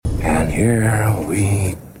Here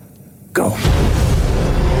we go.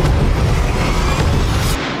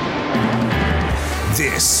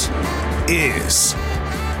 This is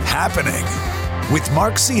Happening with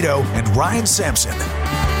Mark Zito and Ryan Sampson.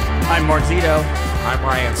 I'm Mark Zito. I'm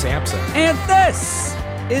Ryan Sampson. And this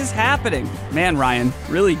is Happening. Man, Ryan,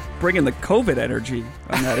 really bringing the COVID energy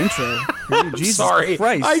on that intro. Jesus Sorry,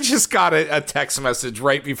 Christ. I just got a text message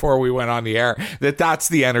right before we went on the air that's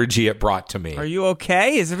the energy it brought to me. Are you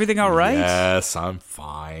okay? Is everything all right? Yes, I'm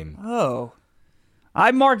fine. Oh.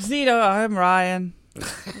 I'm Mark Zito. I'm Ryan.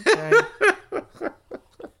 Okay.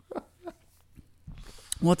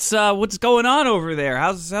 What's going on over there?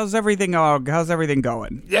 How's everything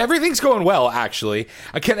going? Everything's going well, actually.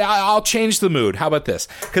 I'll change the mood. How about this?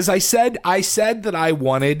 Because I said that I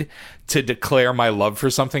wanted to declare my love for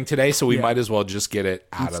something today, so we might as well just get it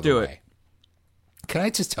out of the way. Can I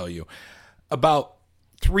just tell you, about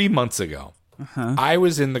 3 months ago, I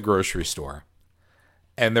was in the grocery store.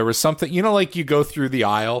 And there was something, like you go through the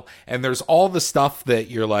aisle and there's all the stuff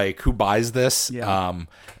that you're like, who buys this? Yeah.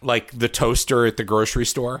 Like the toaster at the grocery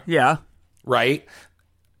store. Yeah. Right?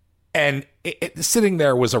 And sitting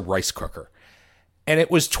there was a rice cooker. And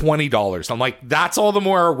it was $20. I'm like, that's all the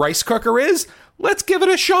more a rice cooker is? Let's give it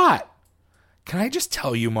a shot. Can I just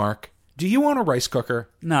tell you, Mark, do you own a rice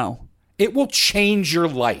cooker? No. It will change your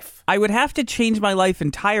life. I would have to change my life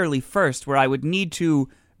entirely first, where I would need to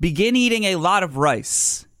begin eating a lot of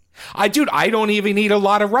rice. I don't even eat a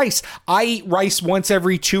lot of rice. I eat rice once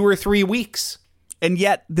every 2 or 3 weeks. And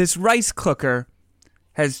yet this rice cooker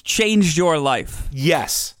has changed your life.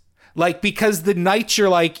 Yes. Like, because the nights you're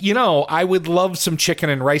like, I would love some chicken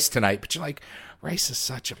and rice tonight. But you're like, rice is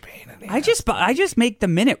such a pain in the ass. I just make the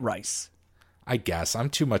minute rice. I guess. I'm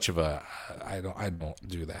too much of a... I don't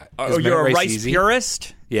do that. Oh, you're a rice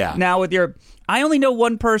purist? Yeah. Now I only know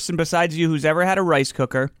one person besides you who's ever had a rice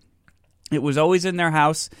cooker. It was always in their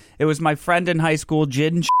house. It was my friend in high school,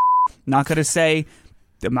 Jin. Not going to say...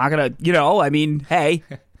 I'm not going to, hey,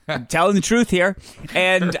 I'm telling the truth here.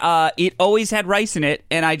 And it always had rice in it.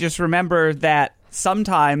 And I just remember that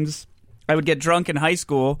sometimes I would get drunk in high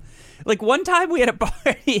school. Like one time we had a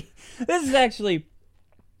party. This is actually...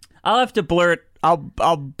 I'll have to blurt. I'll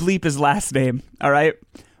bleep his last name. All right,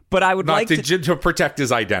 but I would not like to protect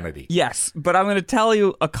his identity. Yes, but I'm going to tell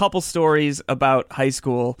you a couple stories about high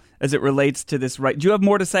school as it relates to this. Right? Do you have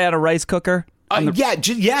more to say on a rice cooker?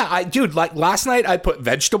 Dude. Like last night, I put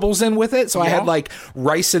vegetables in with it, so I had like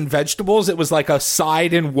rice and vegetables. It was like a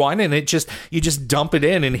side in one, and you just dump it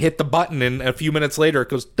in and hit the button, and a few minutes later, it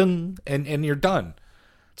goes ding, and you're done.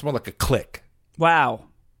 It's more like a click. Wow.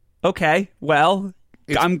 Okay. Well.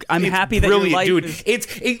 I'm happy that your life dude. is...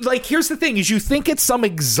 It's like, here's the thing: is you think it's some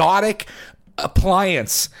exotic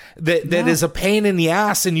appliance that is a pain in the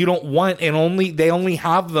ass, and you don't want, and they only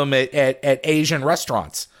have them at Asian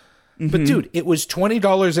restaurants. Mm-hmm. But dude, it was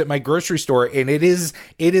 $20 at my grocery store, and it's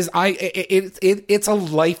a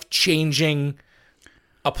life-changing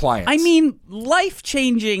appliance. I mean,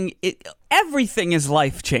 life-changing. Everything is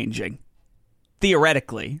life-changing.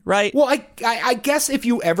 Theoretically, right? Well, I guess if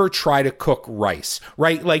you ever try to cook rice,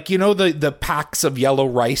 right? Like, the packs of yellow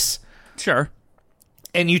rice? Sure.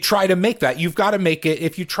 And you try to make that. You've got to make it,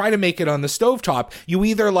 if you try to make it on the stovetop, you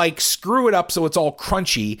either like screw it up so it's all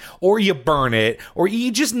crunchy, or you burn it, or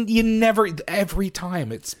you never, every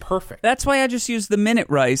time it's perfect. That's why I just use the minute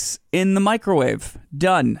rice in the microwave.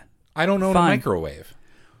 Done. I don't own a microwave.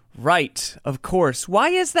 Right, of course. Why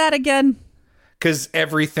is that again? Because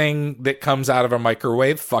everything that comes out of a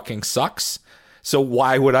microwave fucking sucks. So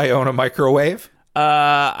why would I own a microwave?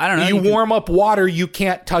 I don't know. You warm up water, you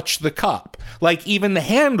can't touch the cup. Like, even the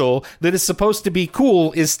handle that is supposed to be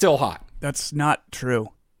cool is still hot. That's not true.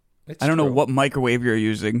 It's I don't know true. what microwave you're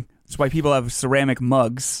using. That's why people have ceramic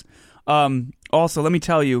mugs. Also, let me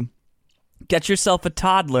tell you, get yourself a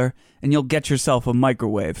toddler and you'll get yourself a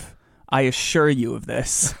microwave. I assure you of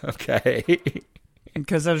this. Okay.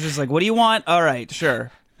 Because I was just like, what do you want? All right,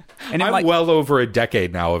 sure. And I'm well over a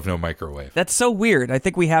decade now of no microwave. That's so weird. I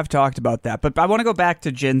think we have talked about that. But I want to go back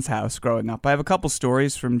to Jin's house growing up. I have a couple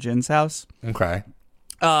stories from Jin's house. Okay.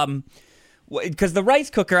 Because the rice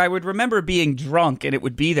cooker, I would remember being drunk and it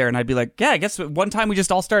would be there. And I'd be like, yeah, I guess one time we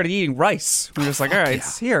just all started eating rice. We were just like, all right,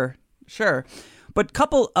 it's here. Sure. But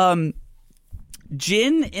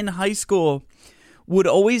Jin in high school would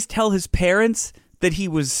always tell his parents that he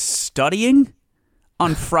was studying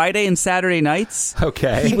on Friday and Saturday nights.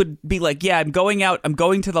 Okay. He would be like, yeah, I'm going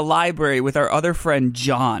to the library with our other friend,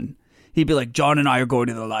 John. He'd be like, John and I are going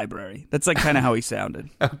to the library. That's like kind of how he sounded.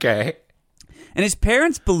 Okay. And his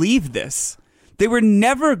parents believed this, They were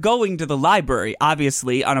never going to the library,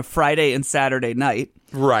 obviously, on a Friday and Saturday night.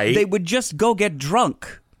 Right. They would just go get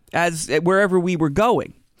drunk wherever we were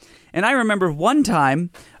going. And I remember one time,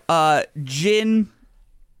 Jin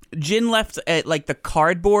left like the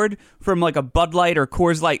cardboard from like a Bud Light or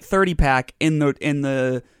Coors Light 30-pack in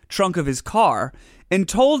the trunk of his car and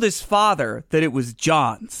told his father that it was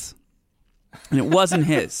John's and it wasn't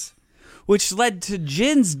his, which led to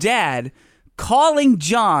Jin's dad calling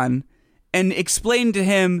John and explained to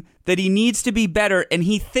him that he needs to be better and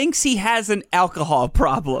he thinks he has an alcohol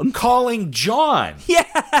problem. Calling John.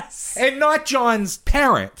 Yes. And not John's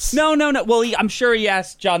parents. No. Well, I'm sure he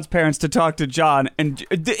asked John's parents to talk to John. And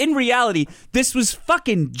in reality, this was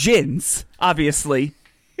fucking Jin's, obviously.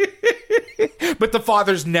 But the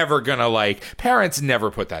father's never gonna parents never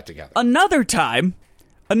put that together. Another time,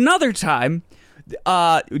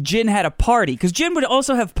 Jin had a party. Because Jin would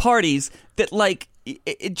also have parties that,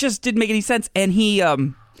 it just didn't make any sense. And he,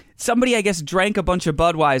 somebody, I guess, drank a bunch of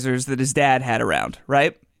Budweisers that his dad had around,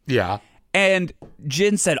 right? Yeah. And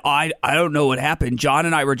Jin said, I don't know what happened. John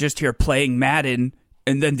and I were just here playing Madden,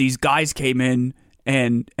 and then these guys came in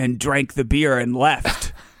and drank the beer and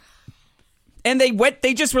left. And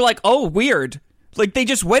they just were like, oh, weird. Like, they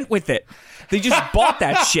just went with it. They just bought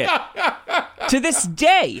that shit. To this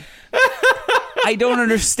day, I don't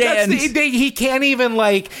understand. He can't even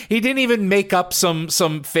he didn't even make up some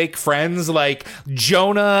fake friends like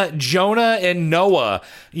Jonah and Noah,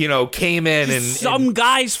 came in and some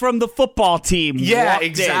guys from the football team. Yeah,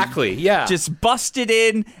 exactly. Yeah. Just busted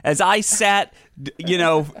in as I sat,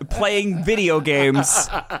 playing video games.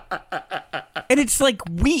 And it's like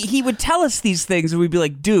he would tell us these things and we'd be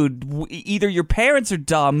like, dude, either your parents are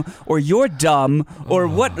dumb or you're dumb or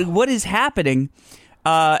what is happening?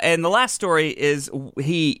 And the last story is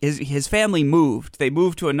his family moved. They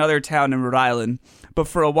moved to another town in Rhode Island, but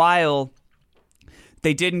for a while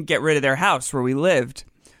they didn't get rid of their house where we lived.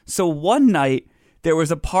 So one night there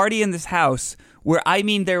was a party in this house where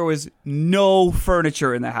there was no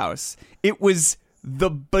furniture in the house. It was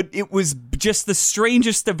just the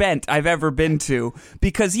strangest event I've ever been to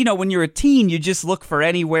because when you're a teen you just look for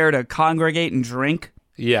anywhere to congregate and drink.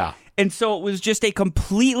 Yeah. And so it was just a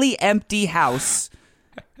completely empty house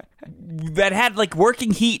that had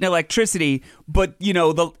working heat and electricity, but when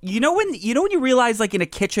you realize in a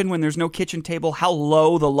kitchen when there's no kitchen table how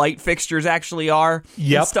low the light fixtures actually are.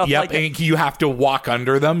 Yep. Stuff like that. And you have to walk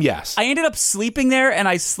under them. Yes. I ended up sleeping there and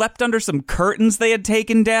I slept under some curtains they had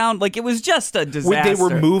taken down. It was just a disaster. They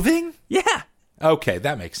were moving? Yeah. Okay,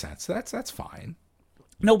 that makes sense. That's fine.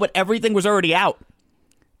 No, but everything was already out.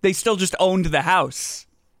 They still just owned the house.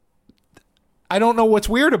 I don't know what's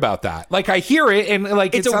weird about that. I hear it and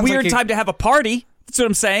it's a weird time to have a party. That's what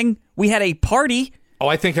I'm saying. We had a party. Oh,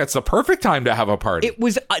 I think that's the perfect time to have a party. It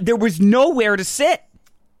was there was nowhere to sit.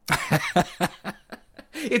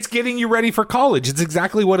 It's getting you ready for college. It's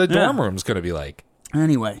exactly what a dorm room's going to be like.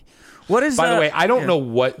 Anyway, what is By the way, I don't know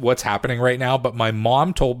what's happening right now, but my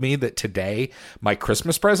mom told me that today my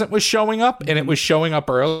Christmas present was showing up and it was showing up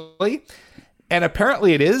early. And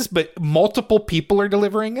apparently it is, but multiple people are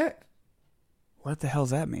delivering it. What the hell does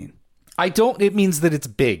that mean? It means that it's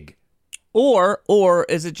big. Or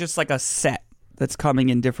is it just a set that's coming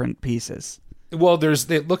in different pieces? Well,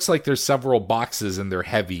 it looks like there's several boxes and they're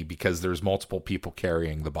heavy because there's multiple people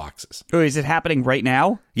carrying the boxes. Oh, is it happening right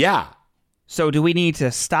now? Yeah. So do we need to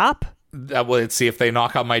stop? Well, let's see if they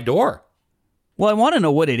knock on my door. Well, I want to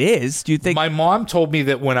know what it is. Do you think... My mom told me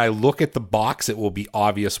that when I look at the box, it will be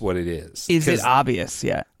obvious what it is. Is it obvious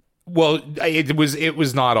yet? Well, it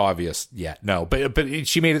was not obvious yet. No, but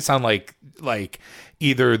she made it sound like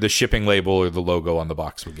either the shipping label or the logo on the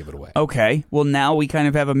box would give it away. Okay. Well, now we kind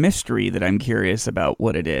of have a mystery that I'm curious about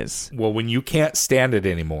what it is. Well, when you can't stand it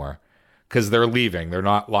anymore because they're leaving, they're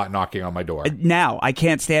not knocking on my door. Now, I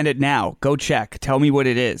can't stand it now. Go check. Tell me what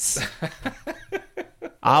it is.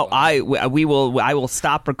 I will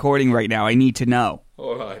stop recording right now. I need to know.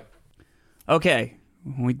 All right. Okay.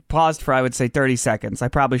 We paused for, I would say, 30 seconds. I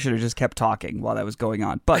probably should have just kept talking while that was going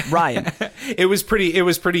on. But Ryan, it was pretty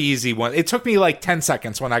easy. It took me 10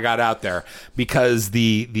 seconds when I got out there because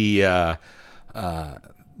the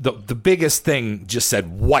biggest thing just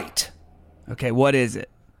said white. Okay, what is it?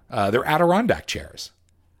 They're Adirondack chairs.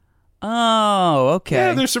 Oh, okay.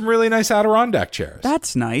 Yeah, there's some really nice Adirondack chairs.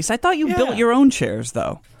 That's nice. I thought you built your own chairs,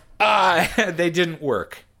 though. They didn't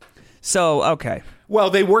work. So, okay. Well,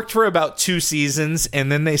 they worked for about 2 seasons, and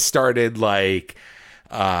then they started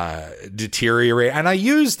deteriorate. And I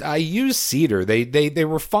used cedar. They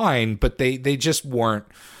were fine, but they just weren't.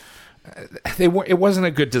 It wasn't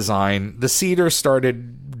a good design. The cedar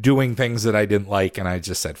started doing things that I didn't like, and I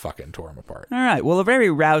just said fuck it and tore them apart. All right. Well, a very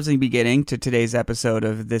rousing beginning to today's episode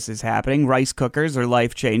of This Is Happening. Rice cookers are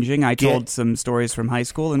life-changing. I told some stories from high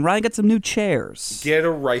school, and Ryan got some new chairs. Get a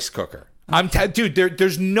rice cooker. Dude,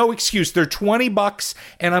 there's no excuse. They're $20,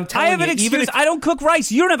 and I'm telling you, I have an excuse. I don't cook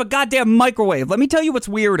rice. You don't have a goddamn microwave. Let me tell you what's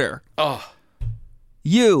weirder. Oh,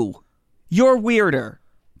 You're weirder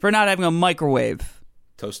for not having a microwave.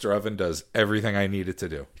 toaster oven does everything I need it to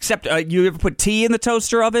do. Except, you ever put tea in the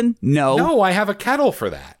toaster oven? No. No, I have a kettle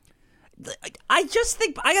for that. I just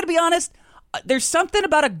think, I gotta be honest, there's something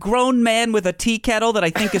about a grown man with a tea kettle that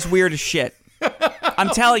I think is weird as shit. I'm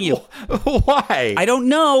telling you. Why? I don't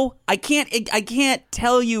know. I can't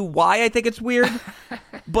tell you why I think it's weird,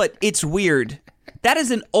 but it's weird. That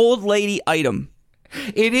is an old lady item.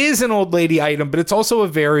 It is an old lady item, but it's also a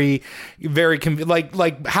very, very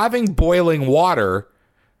like having boiling water.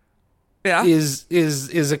 Yeah.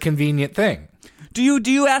 is a convenient thing. Do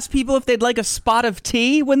you ask people if they'd like a spot of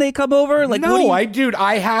tea when they come over? Like, no, I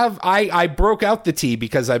broke out the tea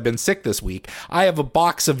because I've been sick this week. I have a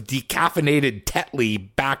box of decaffeinated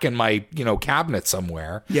Tetley back in my, cabinet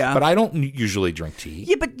somewhere. Yeah. But I don't usually drink tea.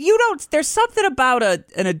 Yeah, but you don't. There's something about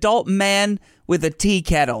an adult man with a tea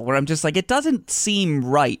kettle where I'm just like, it doesn't seem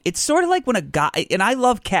right. It's sort of like when a guy, and I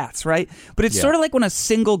love cats, right? But it's sort of like when a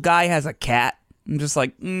single guy has a cat. I'm just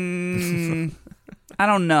like, I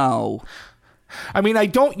don't know. I mean, I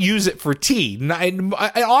don't use it for tea.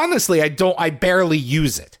 Honestly, I barely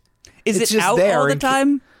use it. Is it's it just out there all the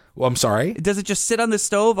time? Well, I'm sorry? Does it just sit on the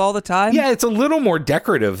stove all the time? Yeah, it's a little more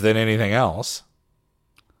decorative than anything else.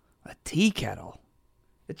 A tea kettle.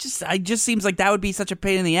 It just seems like that would be such a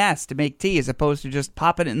pain in the ass to make tea as opposed to just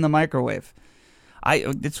popping it in the microwave.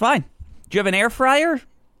 It's fine. Do you have an air fryer?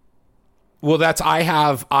 Well, I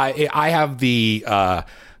have the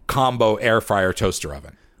combo air fryer toaster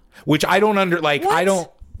oven, which I don't What? I don't.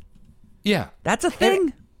 Yeah, That's a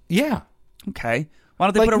thing? yeah. Okay. Why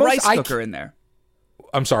don't they put a rice cooker in there?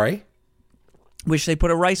 I'm sorry. Wish they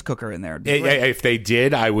put a rice cooker in there. If they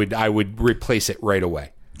did, I would replace it right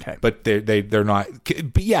away. Okay. But they're not.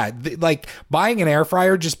 But yeah, like buying an air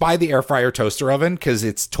fryer, just buy the air fryer toaster oven because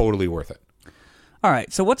it's totally worth it. All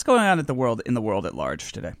right. So what's going on in the world at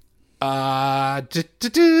large today? How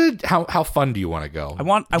fun do you want to go? Do you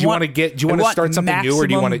want to start something new, or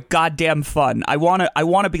do you want to goddamn fun? I want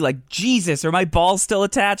to be like, Jesus, are my balls still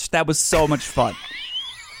attached? That was so much fun.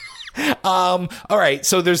 All right,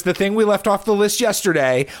 so there's the thing we left off the list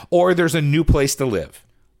yesterday, or there's a new place to live.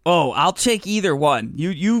 Oh, I'll take either one.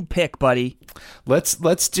 You pick, buddy.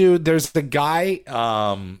 Let's do. There's the guy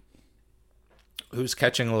who's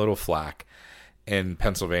catching a little flack in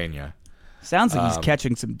Pennsylvania. Sounds like he's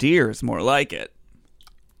catching some deers, more like it.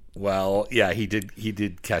 Well, yeah, he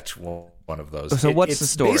did catch one of those. So what's the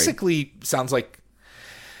story? Basically, sounds like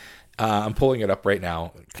I'm pulling it up right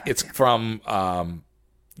now. It's from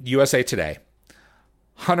USA Today.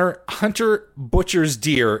 Hunter butchers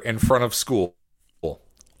deer in front of school.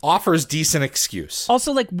 Offers decent excuse.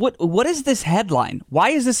 Also, like, what is this headline? Why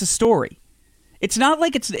is this a story? It's not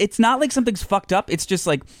like it's not like something's fucked up. It's just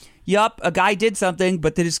like, yup, a guy did something,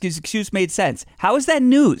 but his excuse made sense. How is that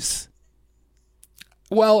news?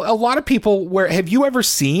 Well, a lot of people. Have you ever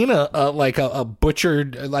seen a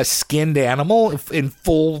butchered, skinned animal in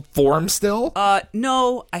full form still?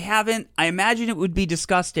 No, I haven't. I imagine it would be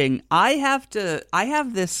disgusting. I have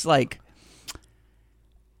this like.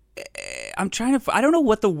 I don't know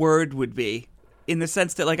what the word would be, in the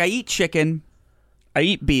sense that, like, I eat chicken, I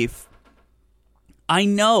eat beef. I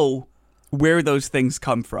know where those things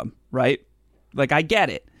come from, right? Like, I get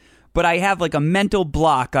it. But I have, like, a mental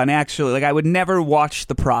block on actually, like, I would never watch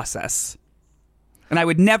the process. And I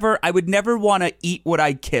would never want to eat what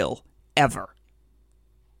I kill, ever.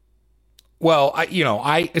 Well,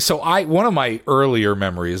 one of my earlier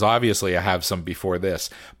memories, obviously I have some before this,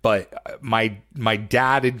 but my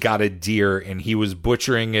dad had got a deer and he was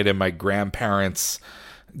butchering it in my grandparents'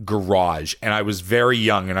 garage, and I was very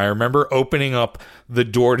young, and I remember opening up the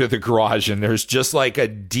door to the garage and there's just like a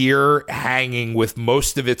deer hanging with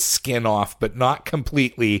most of its skin off, but not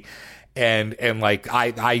completely. And like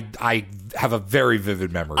I have a very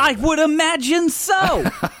vivid memory. I would imagine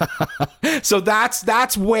so. So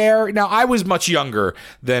that's where, now I was much younger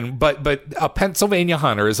then, but a Pennsylvania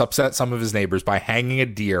hunter has upset some of his neighbors by hanging a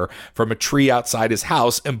deer from a tree outside his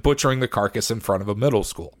house and butchering the carcass in front of a middle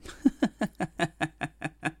school.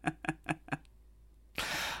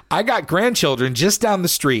 I got grandchildren just down the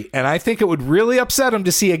street, and I think it would really upset them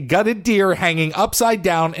to see a gutted deer hanging upside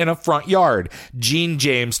down in a front yard, Gene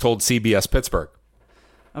James told CBS Pittsburgh.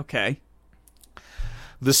 Okay.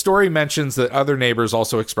 The story mentions that other neighbors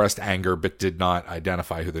also expressed anger but did not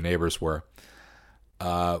identify who the neighbors were.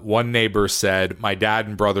 One neighbor said, "My dad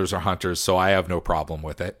and brothers are hunters, so I have no problem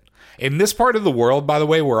with it." In this part of the world, by the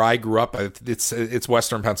way, where I grew up, it's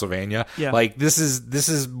Western Pennsylvania. Yeah. Like this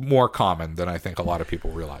is more common than I think a lot of people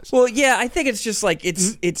realize. Well, yeah, I think it's just like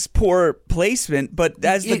it's poor placement. But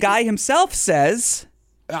as the guy himself says,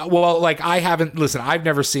 I've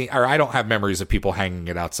never seen, or I don't have memories of people hanging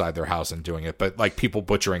it outside their house and doing it, but like people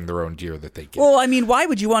butchering their own deer that they get. well, I mean, why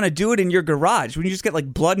would you want to do it in your garage when you just get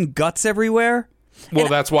like blood and guts everywhere? Well,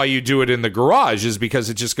 that's why you do it in the garage, is because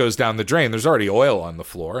it just goes down the drain. There's already oil on the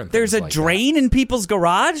floor. And There's a things like drain in people's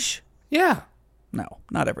garage? that. Yeah. No,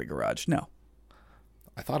 not every garage. No.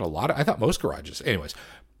 I thought most garages. Anyways,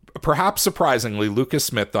 perhaps surprisingly, Lucas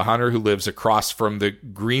Smith, the hunter who lives across from the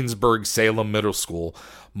Greensburg-Salem Middle School,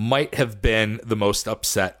 might have been the most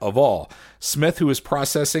upset of all. Smith, who was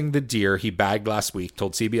processing the deer he bagged last week,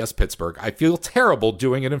 told CBS Pittsburgh, "I feel terrible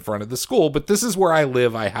doing it in front of the school, but this is where I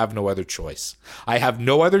live. I have no other choice. I have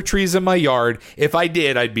no other trees in my yard. If I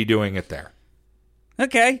did, I'd be doing it there."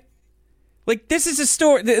 Okay. Like, this is a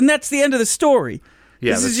story, and that's the end of the story.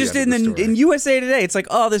 Yeah, this that's is the just end of the story. in USA Today. It's like,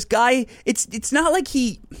 oh, this guy, it's not like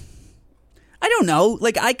he, I don't know.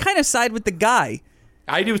 Like, I kind of side with the guy.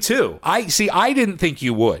 I do too. I didn't think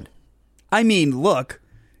you would. I mean, look,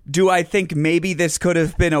 do I think maybe this could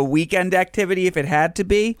have been a weekend activity if it had to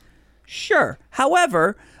be? Sure.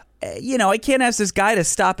 However, I can't ask this guy to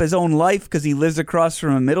stop his own life because he lives across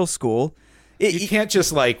from a middle school. You can't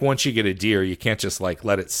just once you get a deer, you can't just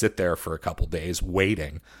let it sit there for a couple days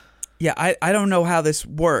waiting. Yeah, I don't know how this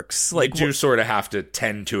works. Like, you do sort of have to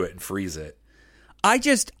tend to it and freeze it.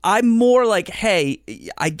 I'm more like, hey,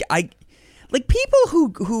 I like people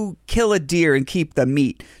who kill a deer and keep the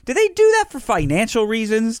meat. Do they do that for financial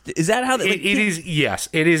reasons? Is that how they? It is. Yes,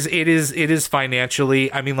 it is. It is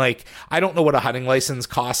financially. I mean, I don't know what a hunting license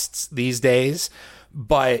costs these days,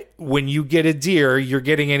 but when you get a deer, you're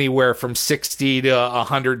getting anywhere from 60 to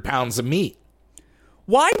 100 pounds of meat.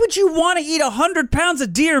 Why would you want to eat 100 pounds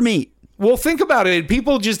of deer meat? Well, think about it.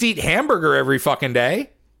 People just eat hamburger every fucking day.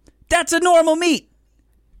 That's a normal meat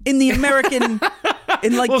in the American.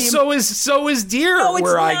 So is deer. No,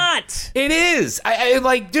 it's not. It is.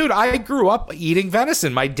 Dude, I grew up eating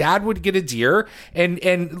venison. My dad would get a deer, and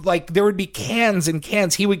there would be cans and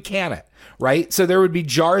cans. He would can it, right? So there would be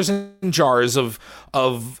jars and jars of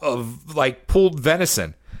pulled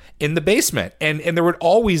venison in the basement, and there would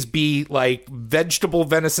always be vegetable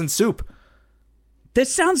venison soup.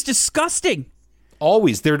 This sounds disgusting.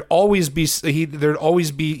 Always. Dude, I'm just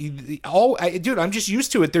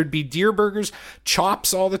used to it. There'd be deer burgers,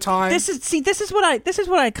 chops all the time. This is what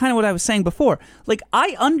I was saying before. Like,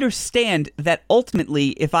 I understand that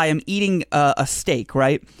ultimately, if I am eating a steak,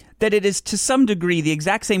 right, that it is to some degree the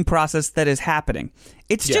exact same process that is happening.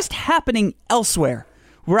 It's just happening elsewhere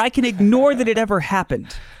where I can ignore that it ever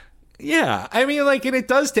happened. Yeah, I mean, and it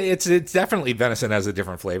does. It's definitely venison has a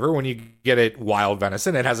different flavor. When you get it wild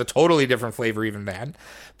venison, it has a totally different flavor even then.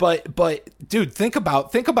 But dude, think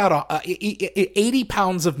about 80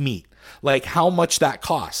 pounds of meat. Like how much that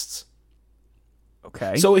costs.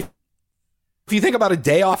 Okay. So if you think about a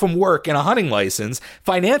day off from work and a hunting license,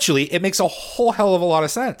 financially, it makes a whole hell of a lot of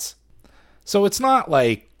sense. So it's not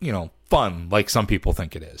fun like some people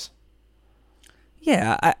think it is.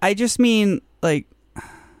 Yeah, I just mean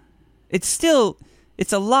it's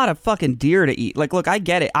a lot of fucking deer to eat. Like, look, I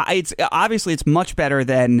get it. It's obviously it's much better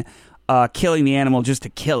than killing the animal just to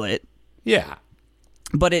kill it. Yeah,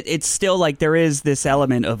 but it's still there is this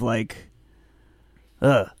element of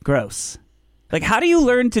gross. Like, how do you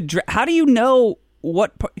learn to? How do you know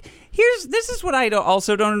what? This is what I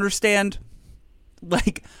also don't understand.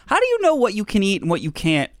 Like, how do you know what you can eat and what you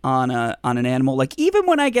can't on an animal? Like, even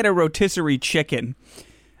when I get a rotisserie chicken,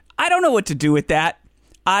 I don't know what to do with that.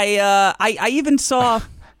 I even saw,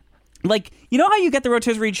 you know how you get the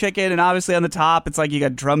rotisserie chicken and obviously on the top it's you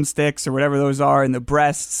got drumsticks or whatever those are and the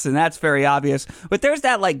breasts, and that's very obvious. But there's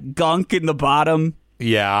that gunk in the bottom.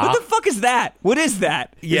 Yeah. What the fuck is that? What is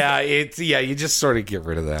that? You just sort of get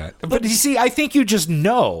rid of that. But you see, I think you just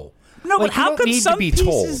know. No, but how come some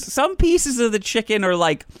pieces of the chicken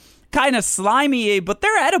are kind of slimy, but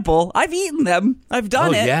they're edible? I've eaten them. I've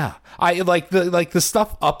done it. Yeah. I like the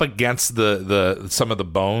stuff up against the some of the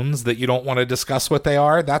bones that you don't want to discuss what they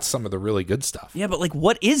are. That's some of the really good stuff. Yeah, but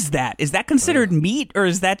what is that? Is that considered meat, or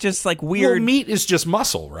is that just weird? Well, meat is just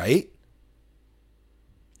muscle, right?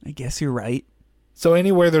 I guess you're right. So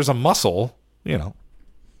anywhere there's a muscle,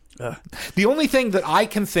 The only thing that I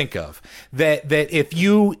can think of that if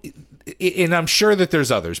you and I'm sure that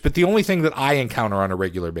there's others, but the only thing that I encounter on a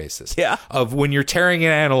regular basis of when you're tearing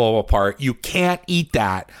an animal apart, you can't eat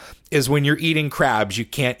that, is when you're eating crabs, you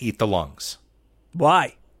can't eat the lungs.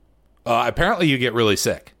 Why? Apparently you get really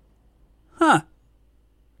sick. Huh.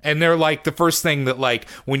 And they're like the first thing that, like,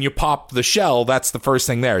 when you pop the shell, that's the first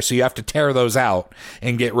thing there. So you have to tear those out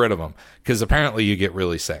and get rid of them because apparently you get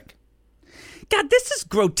really sick. God, this is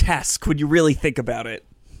grotesque when you really think about it.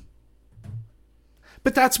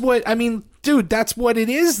 But that's what, I mean, dude, that's what it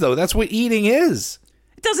is, though. That's what eating is.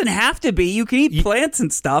 It doesn't have to be. You can eat plants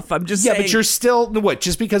and stuff. I'm just saying. Yeah, but you're still, what,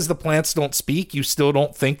 just because the plants don't speak, you still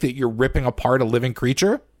don't think that you're ripping apart a living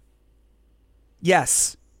creature?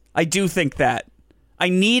 Yes, I do think that. I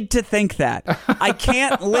need to think that. I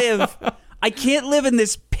can't live in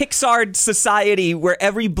this Pixar society where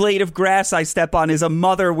every blade of grass I step on is a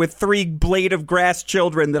mother with 3 blade of grass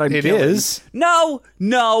children that I'm killing. It is? No.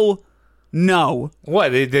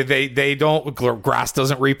 What? They don't, grass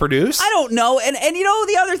doesn't reproduce? I don't know. And you know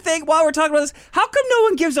the other thing, while we're talking about this, how come no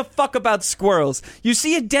one gives a fuck about squirrels? You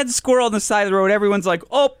see a dead squirrel on the side of the road, everyone's like,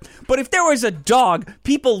 oh, but if there was a dog,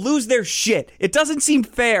 people lose their shit. It doesn't seem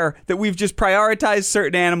fair that we've just prioritized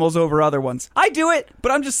certain animals over other ones. I do it,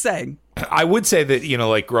 but I'm just saying. I would say that, you know,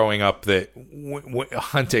 like growing up, that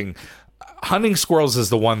hunting squirrels is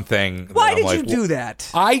the one thing. Why did you do that?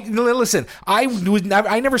 I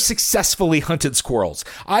never successfully hunted squirrels.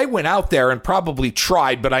 I went out there and probably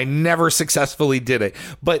tried, but I never successfully did it.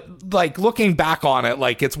 But like looking back on it,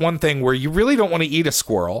 like it's one thing where you really don't want to eat a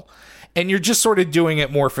squirrel, and you're just sort of doing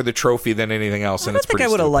it more for the trophy than anything else. I don't think I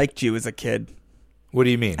would have liked you as a kid. What do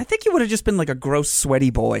you mean? I think you would have just been like a gross, sweaty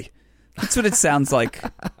boy. That's what it sounds like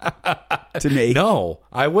to me. No,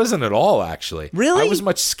 I wasn't at all, actually. Really? I was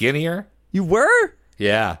much skinnier. You were?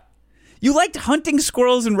 Yeah. You liked hunting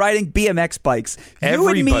squirrels and riding BMX bikes.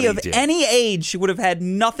 Everybody you and me of did. any age would have had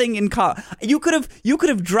nothing in common. You could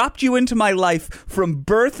have dropped you into my life from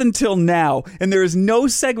birth until now, and there is no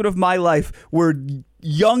segment of my life where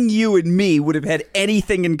young you and me would have had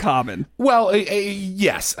anything in common. Well,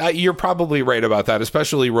 yes, you're probably right about that,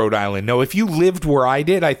 especially Rhode Island. No, if you lived where I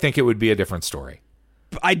did, I think it would be a different story.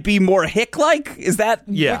 I'd be more hick-like? Is that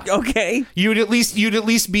okay? You'd at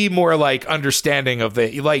least be more like understanding of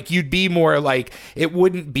the, like, you'd be more like, it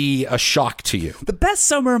wouldn't be a shock to you. The best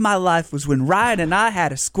summer of my life was when Ryan and I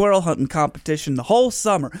had a squirrel hunting competition the whole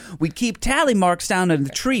summer. We'd keep tally marks down in the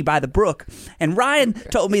tree by the brook, and Ryan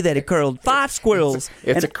told me that he curled 5 squirrels.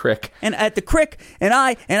 It's a crick. And at the crick, and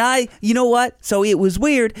I, you know what? So it was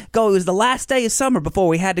weird. It was the last day of summer before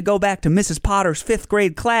we had to go back to Mrs. Potter's 5th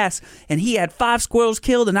grade class, and he had 5 squirrels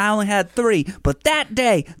killed, and I only had 3. But that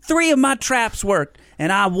day, 3 of my traps worked,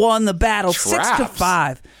 and I won the battle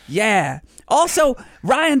 6-5. Yeah. Also,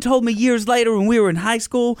 Ryan told me years later when we were in high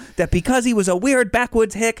school that because he was a weird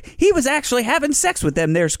backwoods hick, he was actually having sex with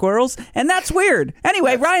them there squirrels, and that's weird.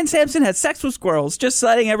 Anyway, Ryan Sampson had sex with squirrels, just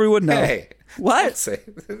letting everyone know. Hey. What?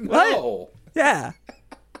 No. What? Yeah.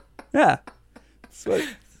 Yeah.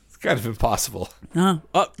 It's kind of impossible.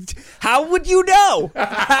 How would you know?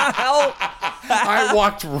 How? I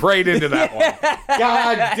walked right into that one.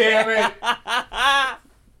 God damn it.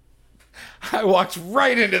 I walked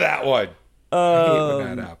right into that one. I hate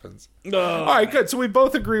when that happens. All right, good. So we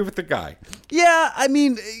both agree with the guy. Yeah, I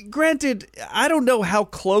mean, granted, I don't know how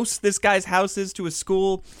close this guy's house is to a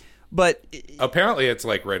school, but apparently it's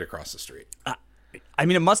like right across the street. I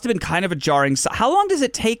mean, it must have been kind of a jarring. How long does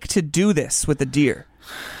it take to do this with a deer?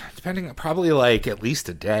 Depending, probably like at least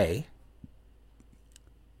a day.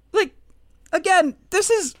 Like, again, this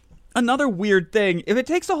is another weird thing. If it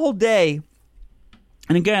takes a whole day,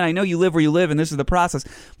 and again, I know you live where you live and this is the process,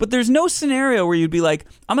 but there's no scenario where you'd be like,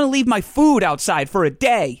 I'm going to leave my food outside for a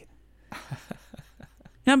day.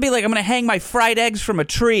 And I'd be like, I'm going to hang my fried eggs from a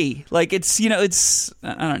tree. Like, it's,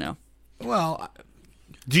 I don't know. Well,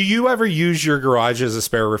 do you ever use your garage as a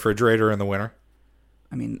spare refrigerator in the winter?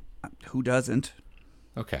 I mean, who doesn't?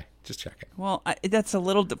 Okay, just checking. Well, that's a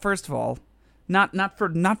little. First of all, not for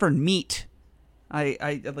meat.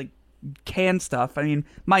 I like canned stuff. I mean,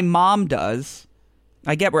 my mom does.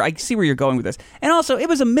 I see where you're going with this. And also, it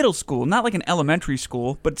was a middle school, not like an elementary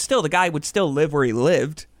school, but still, the guy would still live where he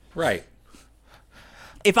lived. Right.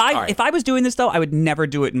 If I was doing this though, I would never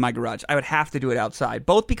do it in my garage. I would have to do it outside,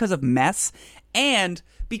 both because of mess and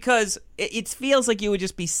because it feels like you would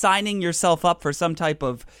just be signing yourself up for some type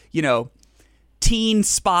of, teen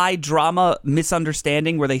spy drama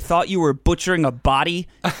misunderstanding where they thought you were butchering a body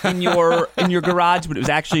in your garage, but it was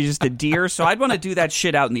actually just a deer. So I'd want to do that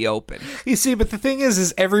shit out in the open. You see, but the thing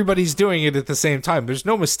is everybody's doing it at the same time. There's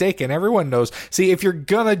no mistake, and everyone knows. See, if you're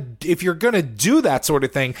gonna do that sort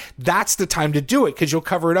of thing, that's the time to do it, because you'll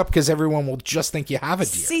cover it up, because everyone will just think you have a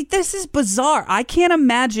deer. See, this is bizarre. I can't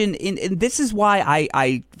imagine, and this is why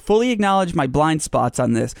I fully acknowledge my blind spots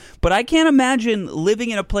on this, but I can't imagine living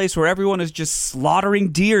in a place where everyone is just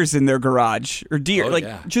slaughtering deers in their garage, or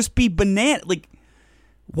just be banana. Like,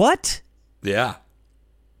 what? Yeah.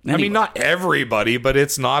 Anyway. I mean, not everybody, but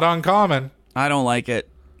it's not uncommon. I don't like it.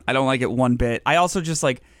 I don't like it one bit. I also just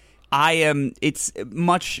it's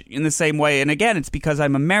much in the same way. And again, it's because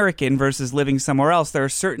I'm American versus living somewhere else. There are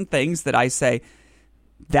certain things that I say,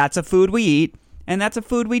 that's a food we eat, and that's a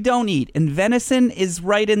food we don't eat. And venison is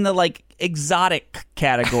right in the, exotic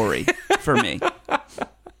category for me.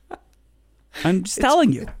 I'm just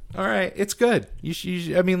telling you. All right, it's good.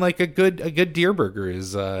 I mean, a good deer burger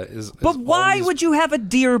is. But why would you have a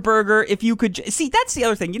deer burger if you could? See, that's the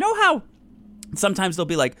other thing. You know how sometimes they'll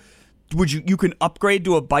be like, you can upgrade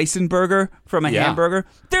to a bison burger from a hamburger?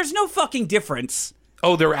 There's no fucking difference.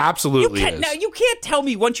 Oh, there absolutely is. Now, you can't tell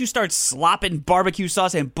me once you start slopping barbecue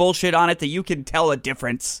sauce and bullshit on it that you can tell a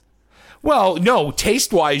difference. Well, no,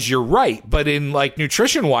 taste-wise, you're right. But in,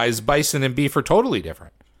 nutrition-wise, bison and beef are totally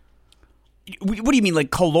different. What do you mean,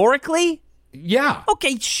 calorically? Yeah.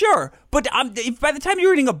 Okay, sure. But if by the time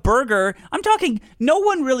you're eating a burger, I'm talking, no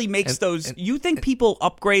one really makes those. You think people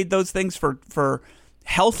upgrade those things for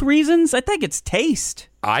health reasons? I think it's taste.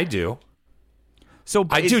 I do. So,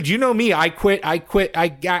 dude, you know me. I eat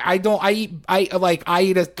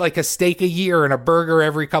a steak a year and a burger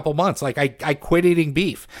every couple months. I quit eating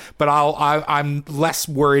beef, but I'm less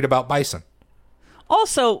worried about bison.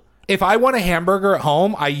 Also, if I want a hamburger at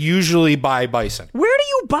home, I usually buy bison. Where do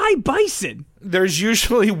you buy bison? There's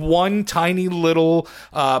usually one tiny little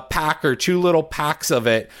pack or two little packs of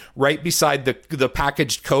it right beside the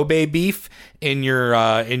packaged Kobe beef in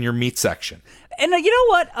your meat section. And you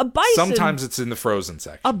know what? A bison... Sometimes it's in the frozen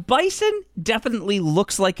section. A bison definitely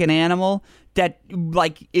looks like an animal that,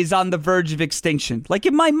 is on the verge of extinction.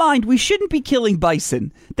 In my mind, we shouldn't be killing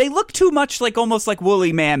bison. They look too much almost like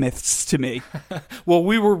woolly mammoths to me. Well,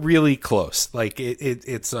 we were really close.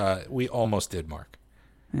 We almost did, Mark.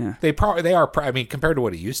 Yeah. They are, I mean, compared to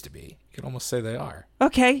what it used to be, you can almost say they are.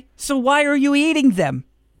 Okay, so why are you eating them?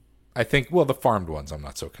 I think, the farmed ones I'm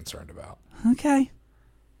not so concerned about. Okay.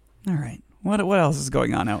 All right. What else is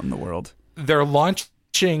going on out in the world? They're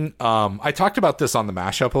launching. I talked about this on the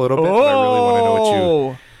mashup a little bit,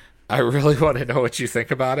 but I really want to know what you think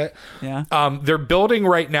about it. Yeah. They're building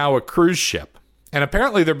right now a cruise ship, and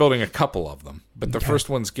apparently they're building a couple of them, but the first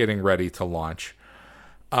one's getting ready to launch.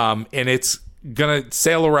 And it's gonna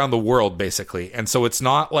sail around the world basically, and so it's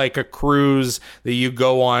not like a cruise that you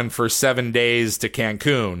go on for 7 days to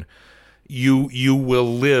Cancun. You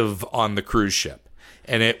will live on the cruise ship.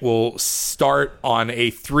 And it will start on a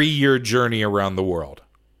 3-year journey around the world.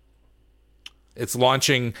 It's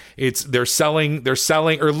launching. They're selling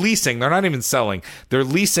or leasing. They're not even selling. They're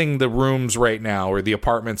leasing the rooms right now, or the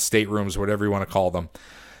apartments, staterooms, whatever you want to call them.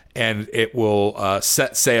 And it will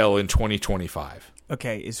set sail in 2025.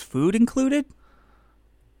 Okay, is food included?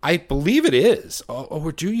 I believe it is.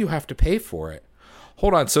 Or do you have to pay for it?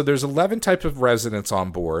 Hold on. So there's 11 types of residents on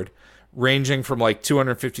board, ranging from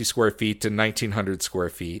 250 square feet to 1,900 square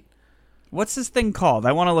feet. What's this thing called?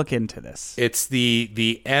 I want to look into this. It's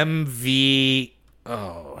the MV...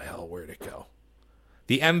 Oh, hell, where'd it go?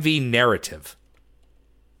 The MV Narrative.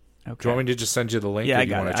 Okay. Do you want me to just send you the link? Yeah, or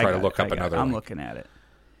do you want to try to look up another I'm link? looking at it.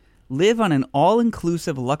 Live on an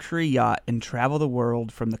all-inclusive luxury yacht and travel the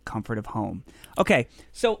world from the comfort of home. Okay,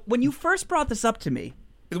 so when you first brought this up to me...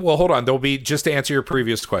 Well, hold on. There'll be, just to answer your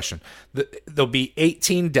previous question, there'll be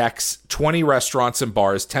 18 decks, 20 restaurants and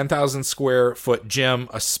bars, 10,000 square foot gym,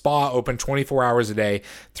 a spa open 24 hours a day,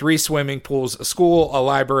 3 swimming pools, a school, a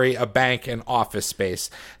library, a bank, and office space.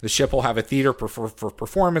 The ship will have a theater for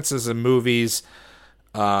performances and movies,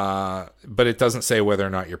 but it doesn't say whether or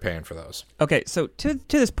not you're paying for those. Okay, so to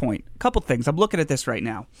this point, a couple things. I'm looking at this right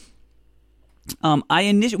now.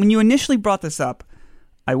 When you initially brought this up,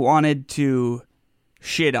 I wanted to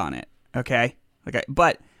shit on it, okay,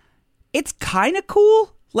 but it's kind of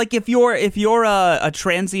cool. If you're a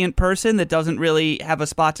transient person that doesn't really have a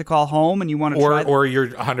spot to call home and you want to or you're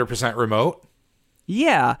 100% remote.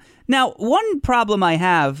 Yeah. Now, one problem I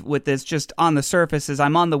have with this, just on the surface, is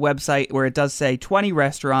I'm on the website where it does say 20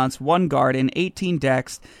 restaurants, 1 garden, 18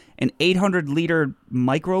 decks, an 800-liter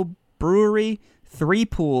microbrewery, 3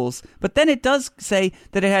 pools, but then it does say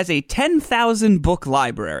that it has a 10,000 book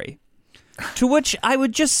library. To which I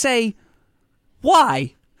would just say,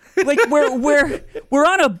 why? Like we're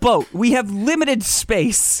on a boat. We have limited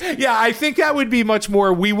space. Yeah, I think that would be much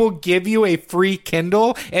more. We will give you a free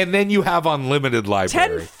Kindle, and then you have unlimited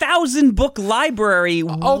library. 10,000 book library.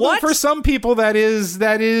 Although What? for some people that is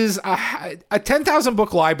a 10,000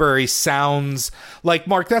 book library sounds like,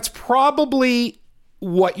 Mark, that's probably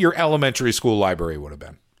what your elementary school library would have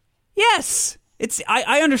been. Yes.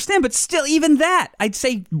 I understand, but still, even that, I'd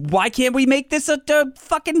say, why can't we make this a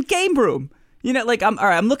fucking game room? You know, like, all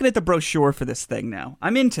right, I'm looking at the brochure for this thing now.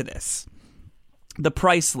 I'm into this. The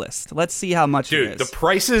price list. Let's see how much it is. Dude, the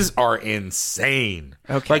prices are insane.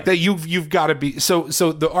 Okay. Like that you've got to be so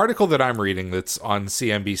the article that I'm reading that's on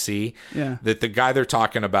CNBC, that the guy they're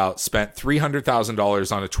talking about spent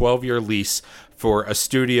 $300,000 on a 12-year lease for a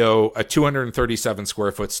studio, a 237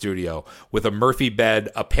 square foot studio with a Murphy bed,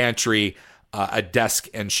 a pantry, a desk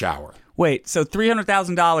and shower. Wait, so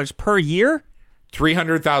 $300,000 per year?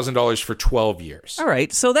 $300,000 for 12 years. All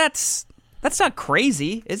right, so that's not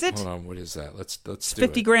crazy, is it? Hold on, what is that? Let's do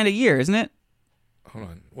 50 grand a year, isn't it? Hold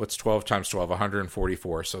on. What's 12 times 12?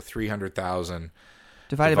 144. So 300,000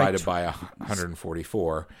 divided by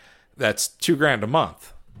 144. That's $2,000 a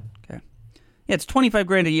month. Okay. Yeah, it's 25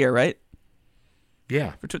 grand a year, right?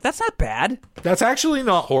 Yeah. That's not bad. That's actually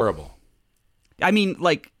not horrible. I mean,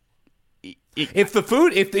 like, if the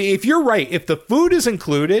food, if you're right, if the food is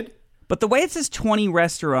included. But the way it says 20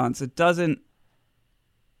 restaurants, it doesn't.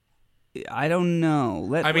 I don't know.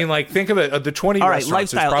 Like, think of it. Of the 20 all right,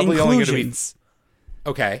 restaurants, lifestyle, there's probably only going to be. inclusions.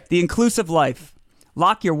 Okay. The inclusive life.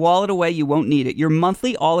 Lock your wallet away. You won't need it. Your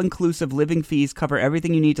monthly all-inclusive living fees cover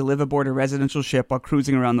everything you need to live aboard a residential ship while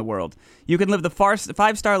cruising around the world. You can live the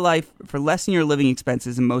 5-star life for less than your living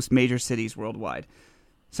expenses in most major cities worldwide.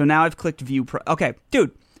 So now I've clicked view. Okay,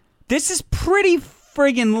 dude, this is pretty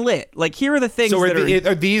friggin' lit. Like, here are the things. So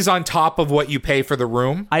are these on top of what you pay for the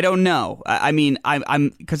room? I don't know. I mean,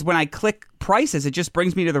 I'm because when I click prices, it just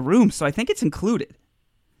brings me to the room. So I think it's included.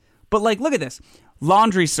 But like, look at this: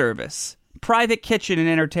 laundry service, private kitchen and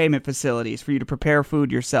entertainment facilities for you to prepare food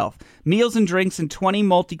yourself, meals and drinks in 20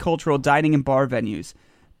 multicultural dining and bar venues,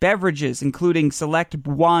 beverages including select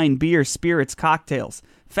wine, beer, spirits, cocktails,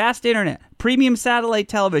 fast internet, premium satellite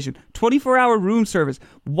television, 24-hour room service.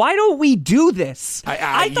 Why don't we do this?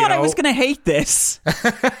 I thought I was going to hate this.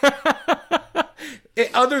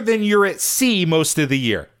 Other than you're at sea most of the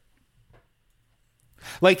year.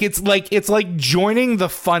 It's like joining the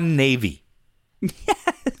fun Navy.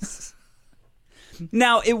 Yes.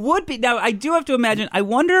 Now, it would be. Now, I do have to imagine. I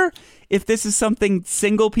wonder if this is something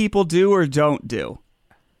single people do or don't do.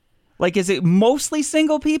 Like, is it mostly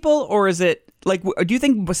single people, or is it like? Do you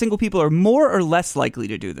think single people are more or less likely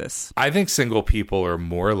to do this? I think single people are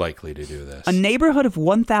more likely to do this. A neighborhood of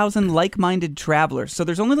 1,000 like-minded travelers. So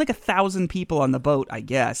there's only like 1,000 people on the boat, I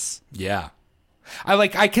guess. Yeah.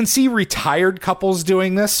 I can see retired couples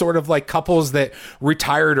doing this, sort of like couples that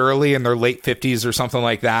retired early in their late 50s or something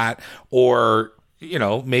like that, or, you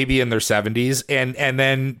know, maybe in their 70s, and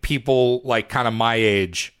then people like kind of my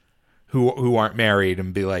age who aren't married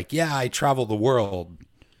and be like, yeah, I travel the world.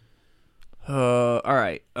 All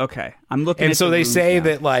right. Okay. I'm looking and at so the they rooms say now.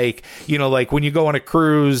 that, like, you know, like when you go on a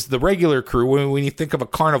cruise, the regular crew, when you think of a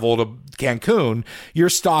Carnival to Cancun, you're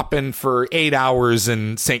stopping for 8 hours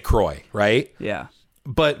in St. Croix, right? Yeah.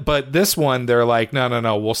 But this one, they're like,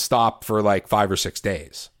 no, we'll stop for like 5 or 6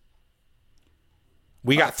 days.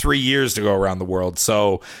 We got 3 years to go around the world,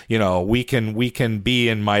 so, you know, we can be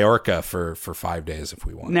in Mallorca for 5 days if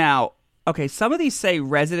we want. Now, okay, some of these say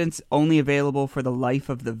residents only available for the life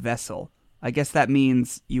of the vessel. I guess that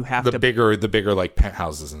means you have the to bigger like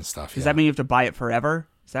penthouses and stuff. Does that mean you have to buy it forever?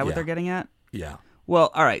 Is that what they're getting at? Yeah. Well,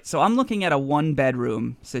 all right. So I'm looking at a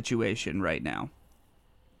 1-bedroom situation right now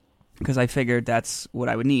because I figured that's what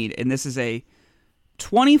I would need, and this is a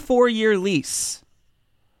 24-year lease,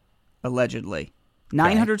 allegedly.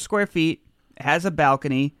 900 square feet, has a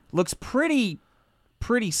balcony, looks pretty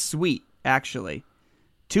sweet, actually.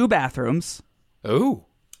 2 bathrooms. Oh.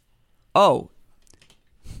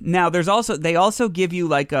 Now they also give you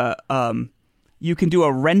like a you can do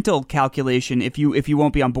a rental calculation if you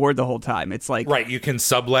won't be on board the whole time. It's like, right, you can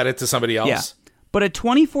sublet it to somebody else. Yeah. But a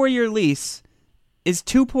 24-year lease is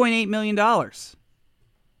 $2.8 million.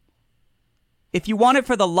 If you want it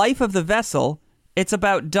for the life of the vessel, it's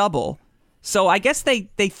about double. So I guess they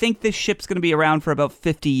think this ship's going to be around for about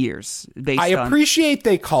 50 years. I appreciate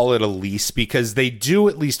they call it a lease because they do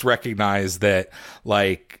at least recognize that,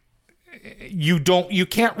 like, you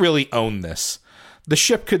can't really own this. The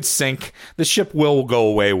ship could sink. The ship will go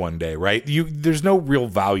away one day, right? There's no real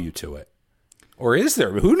value to it. Or is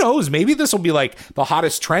there? Who knows? Maybe this will be like the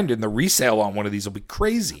hottest trend, and the resale on one of these will be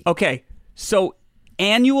crazy. Okay, so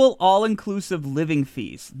annual all-inclusive living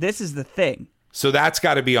fees. This is the thing. So that's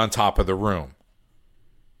got to be on top of the room.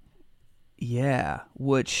 Yeah,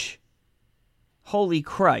 which, holy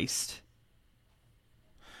Christ.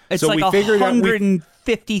 It's So like we figured out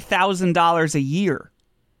 $150,000 a year.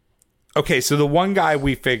 Okay, so the one guy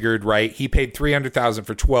we figured, right, he paid $300,000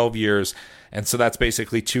 for 12 years, and so that's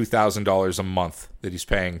basically $2,000 a month that he's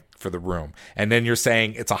paying for the room. And then you're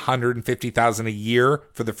saying it's $150,000 a year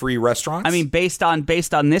for the free restaurants? I mean, based on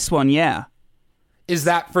this one, yeah. Is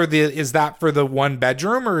that for the one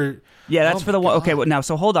bedroom, or? Yeah, that's for the one. Okay, well, now,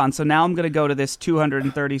 so hold on. So now I'm going to go to this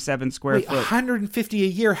 237 square Wait, foot. 150 a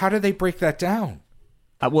year. How do they break that down?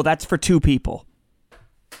 Well, that's for 2 people.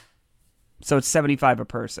 So it's $75 a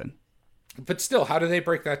person. But still, how do they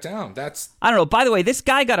break that down? I don't know. By the way, this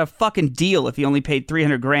guy got a fucking deal if he only paid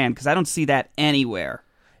 $300,000 because I don't see that anywhere.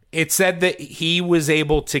 It said that he was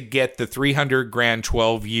able to get the $300,000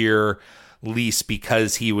 12-year lease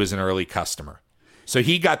because he was an early customer. So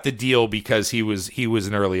he got the deal because he was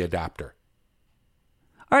an early adapter.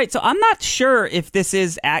 All right, so I'm not sure if this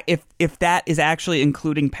is if that is actually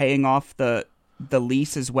including paying off the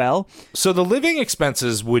lease as well. So the living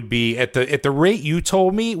expenses would be at the rate you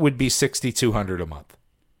told me would be $6,200 a month.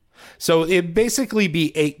 So it'd basically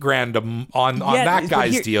be $8,000 on that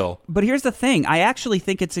guy's deal. But here's the thing: I actually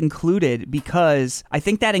think it's included because I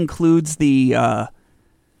think that includes the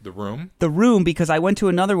room. The room, because I went to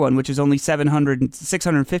another one which is only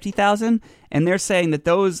 $650,000, and they're saying that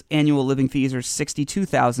those annual living fees are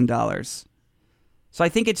 $62,000. So I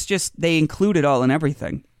think it's just they include it all in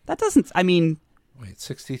everything. That doesn't. I mean. Wait,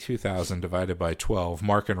 62,000 divided by 12.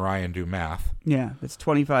 Mark and Ryan do math. Yeah, that's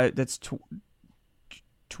 25. That's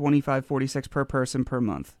 25.46 per person per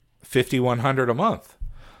month. $5,100 a month.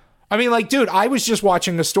 I mean, like, dude, I was just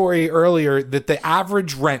watching a story earlier that the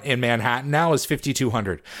average rent in Manhattan now is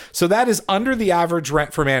 $5,200. So that is under the average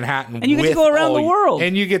rent for Manhattan. And you get to go around the world.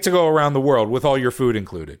 And you get to go around the world with all your food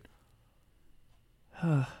included.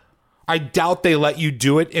 I doubt they let you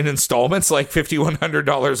do it in installments, like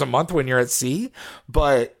 $5,100 a month when you're at sea.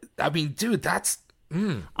 But I mean, dude, that's.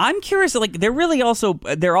 I'm curious. Like,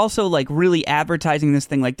 they're also like really advertising this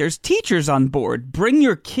thing. Like, there's teachers on board. Bring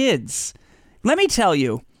your kids. Let me tell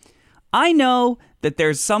you, I know that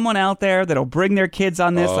there's someone out there that'll bring their kids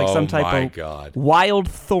on this, like some type of wild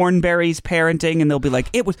Thornberry's parenting, and they'll be like,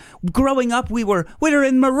 "It was growing up. We were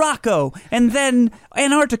in Morocco and then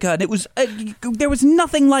Antarctica, and it was there was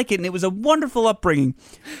nothing like it, and it was a wonderful upbringing."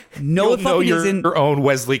 No, your own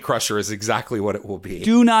Wesley Crusher is exactly what it will be.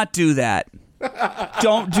 Do not do that.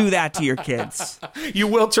 Don't do that to your kids. You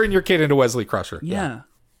will turn your kid into Wesley Crusher. Yeah.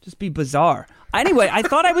 Just be bizarre. Anyway, I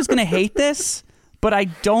thought I was going to hate this, but I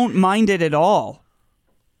don't mind it at all.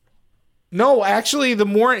 No, actually, the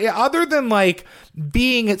more, other than like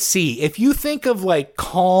being at sea, if you think of like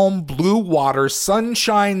calm blue water,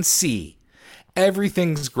 sunshine sea,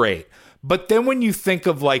 everything's great. But then when you think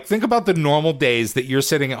about the normal days that you're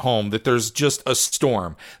sitting at home, that there's just a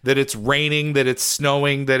storm, that it's raining, that it's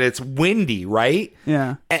snowing, that it's windy, right?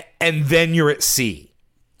 Yeah. And then you're at sea.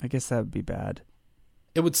 I guess that would be bad.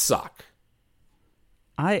 It would suck.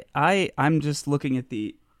 I'm just looking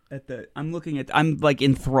I'm like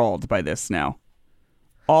enthralled by this now.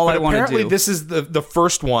 All I want to do. Apparently, this is the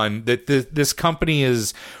first one that this company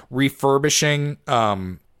is refurbishing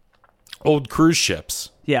old cruise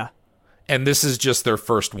ships. Yeah. And this is just their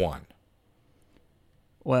first one.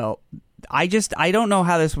 Well, I don't know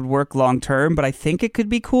how this would work long term, but I think it could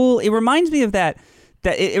be cool. It reminds me of that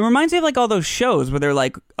it reminds me of like all those shows where they're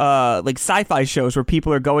like sci-fi shows where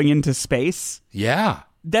people are going into space. Yeah.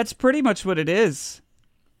 That's pretty much what it is.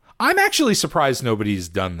 I'm actually surprised nobody's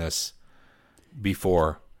done this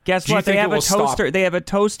before. Guess what? They have a toaster. They have a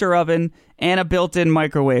toaster oven and a built-in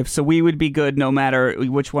microwave, so we would be good no matter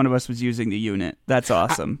which one of us was using the unit. That's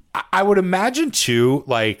awesome. I would imagine too,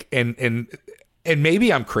 like, and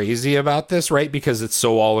maybe I'm crazy about this, right? Because it's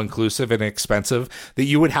so all-inclusive and expensive that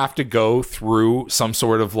you would have to go through some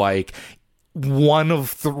sort of like one of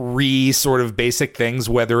 3 sort of basic things,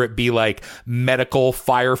 whether it be like medical,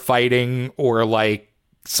 firefighting, or like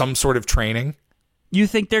some sort of training. You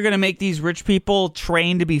think they're going to make these rich people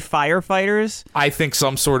train to be firefighters? I think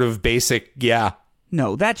some sort of basic, yeah.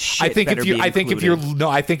 No, that shit. I think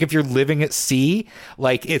if you're living at sea,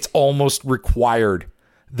 like it's almost required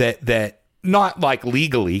that not like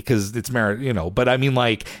legally because it's merit, but I mean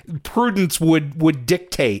like prudence would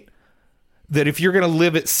dictate that if you're going to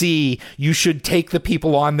live at sea, you should take the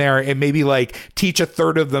people on there and maybe like teach a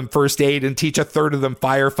third of them first aid and teach a third of them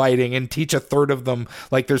firefighting and teach a third of them,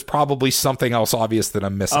 like, there's probably something else obvious that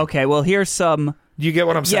I'm missing. Okay, well, here's some. You get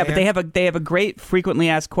what I'm saying? Yeah, but they have a great frequently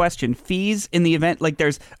asked question. Fees in the event, like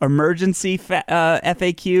there's emergency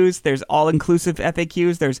FAQs, there's all-inclusive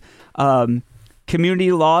FAQs, there's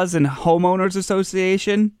community laws and homeowners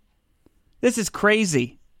association. This is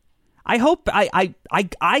crazy. I hope I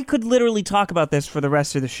could literally talk about this for the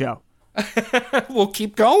rest of the show. We'll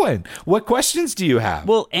keep going. What questions do you have?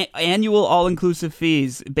 Well, annual all-inclusive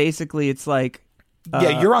fees. Basically, it's like...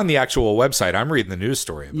 yeah, you're on the actual website. I'm reading the news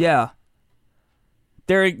story about it. Yeah.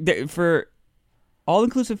 They're for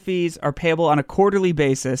all-inclusive fees are payable on a quarterly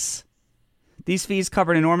basis. These fees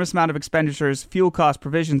cover an enormous amount of expenditures: fuel costs,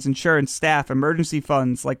 provisions, insurance, staff, emergency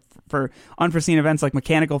funds, like for unforeseen events like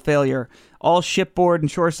mechanical failure, all shipboard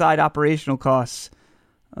and shoreside operational costs.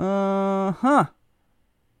 Wow.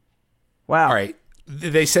 All right.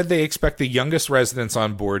 They said they expect the youngest residents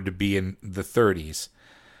on board to be in the 30s.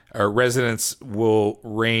 Residents will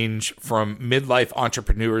range from midlife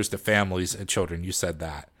entrepreneurs to families and children. You said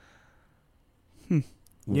that.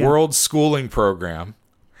 Yeah. World Schooling Program.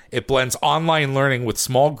 It blends online learning with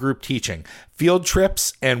small group teaching, field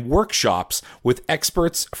trips, and workshops with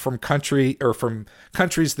experts from countries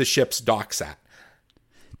the ship's docks at.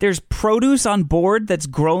 There's produce on board that's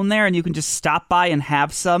grown there, and you can just stop by and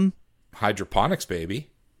have some. Hydroponics, baby.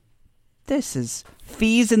 This is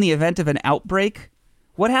fees in the event of an outbreak.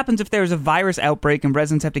 What happens if there's a virus outbreak and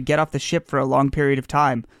residents have to get off the ship for a long period of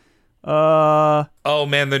time? Oh,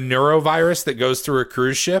 man, the neurovirus that goes through a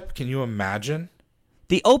cruise ship? Can you imagine?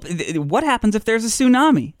 What happens if there's a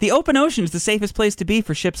tsunami? The open ocean is the safest place to be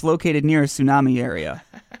for ships located near a tsunami area.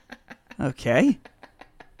 Okay.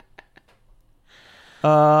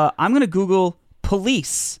 I'm going to Google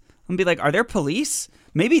police. I'm going to be like, are there police?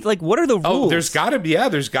 Maybe, like, what are the rules? Oh, there's got to be,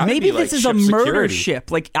 there's got to be, Maybe like, this is a ship murder security.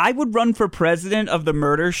 ship. Like, I would run for president of the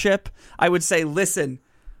murder ship. I would say, listen,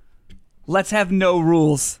 let's have no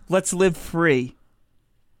rules. Let's live free.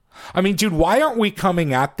 I mean, dude, why aren't we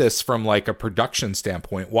coming at this from, like, a production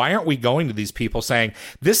standpoint? Why aren't we going to these people saying,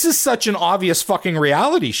 this is such an obvious fucking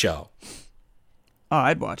reality show? Oh,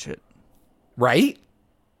 I'd watch it. Right?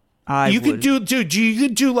 You could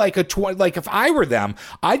do like like if I were them,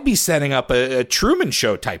 I'd be setting up a Truman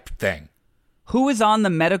Show type thing. Who is on the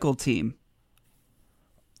medical team?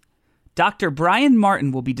 Dr. Brian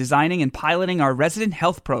Martin will be designing and piloting our resident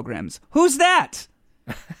health programs. Who's that?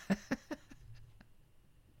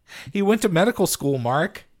 He went to medical school,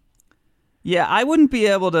 Mark. Yeah, I wouldn't be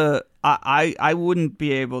able to. I wouldn't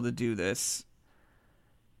be able to do this.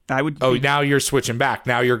 I would. Now you're switching back.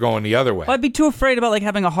 Now you're going the other way. I'd be too afraid about like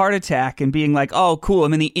having a heart attack and being like, "Oh, cool,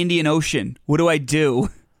 I'm in the Indian Ocean. What do I do?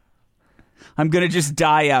 I'm gonna just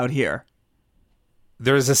die out here."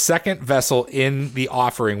 There's a second vessel in the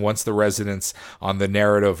offering once the residents on the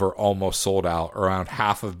narrative are almost sold out. Around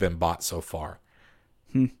half have been bought so far.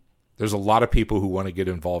 There's a lot of people who want to get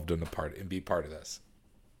involved in be part of this.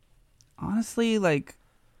 Honestly, like,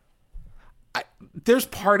 there's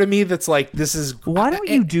part of me that's like, this is... Why don't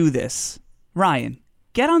you do this? Ryan,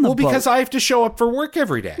 get on the boat. Well, because I have to show up for work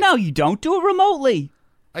every day. No, you don't. Do it remotely.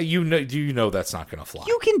 Do you know that's not going to fly?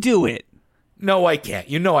 You can do it. No, I can't.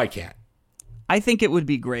 You know I can't. I think it would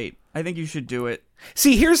be great. I think you should do it.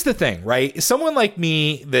 See, here's the thing, right? Someone like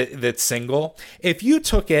me that's single, if you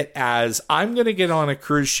took it as, I'm going to get on a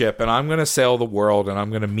cruise ship and I'm going to sail the world and I'm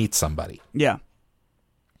going to meet somebody. Yeah.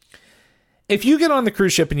 If you get on the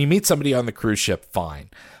cruise ship and you meet somebody on the cruise ship,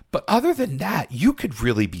 fine. But other than that, you could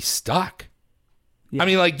really be stuck. Yeah. I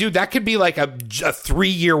mean, like, dude, that could be like a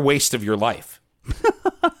 3-year waste of your life.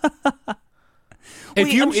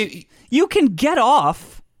 You can get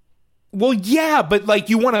off. Well, yeah, but like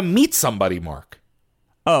you want to meet somebody, Mark.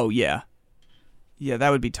 Oh, yeah. Yeah,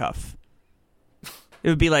 that would be tough. It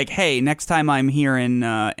would be like, hey, next time I'm here in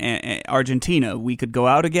Argentina, we could go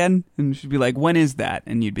out again? And she'd be like, when is that?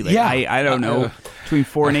 And you'd be like, I don't know. Between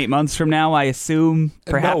 4 and 8 months from now, I assume.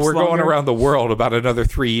 Perhaps no, we're longer. going around the world about another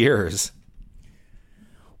 3 years.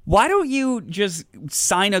 Why don't you just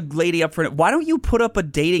sign a lady up for it? Why don't you put up a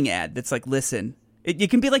dating ad that's like, listen, it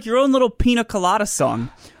can be like your own little pina colada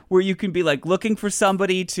song where you can be like looking for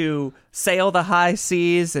somebody to sail the high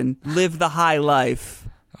seas and live the high life.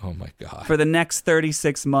 Oh, my God. For the next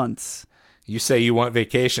 36 months. You say you want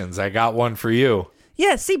vacations. I got one for you.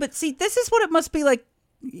 Yeah, see, this is what it must be like.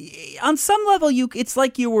 On some level, it's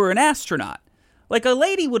like you were an astronaut. Like, a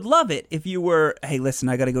lady would love it if you were, hey, listen,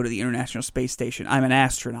 I got to go to the International Space Station. I'm an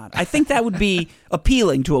astronaut. I think that would be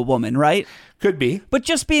appealing to a woman, right? Could be. But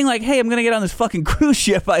just being like, hey, I'm going to get on this fucking cruise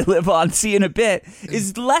ship I live on, see you in a bit,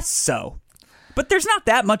 is less so. But there's not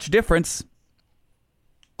that much difference.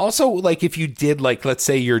 Also, like, if you did, like, let's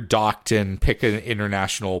say you're docked in, pick an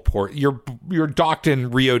international port. You're docked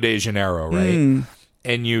in Rio de Janeiro, right?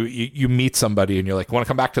 And you meet somebody and you're like, want to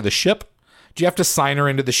come back to the ship? Do you have to sign her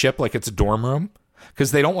into the ship like it's a dorm room?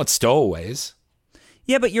 Because they don't want stowaways.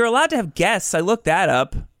 Yeah, but you're allowed to have guests. I looked that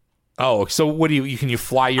up. Oh, so what do you can you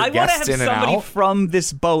fly your guests in and out? I want to have somebody from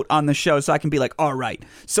this boat on the show so I can be like, all right,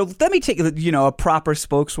 so let me take, a proper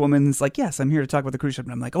spokeswoman's like, yes, I'm here to talk about the cruise ship.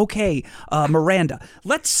 And I'm like, okay, Miranda,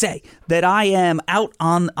 let's say that I am out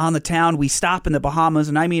on the town. We stop in the Bahamas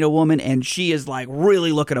and I meet a woman and she is like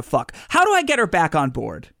really looking to fuck. How do I get her back on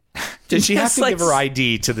board? Did she have to give her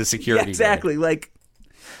ID to the security? Yeah, exactly. Guard?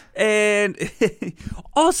 And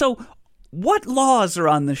also, what laws are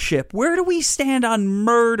on the ship? Where do we stand on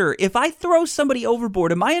murder? If I throw somebody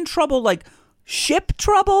overboard, am I in trouble, like ship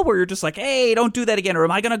trouble, where you're just like, hey, don't do that again? Or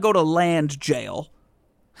am I going to go to land jail?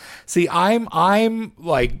 See, I'm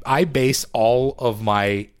like, I base all of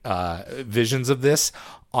my visions of this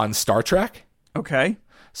on Star Trek. Okay.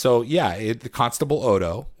 So, yeah, the Constable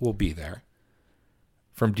Odo will be there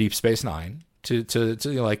from Deep Space Nine to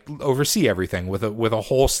like oversee everything with a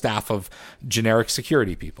whole staff of generic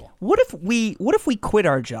security people. What if we quit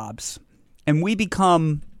our jobs and we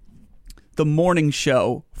become the morning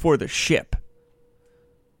show for the ship?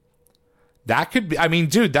 That could be. I mean,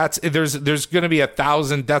 dude, there's going to be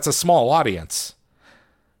 1,000. That's a small audience.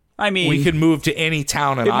 I mean, we could move to any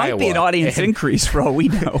town in Iowa. It might be an audience increase for all we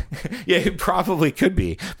know. Yeah, it probably could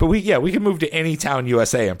be. But we could move to any town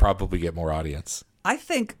USA and probably get more audience. I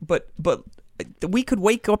think, but we could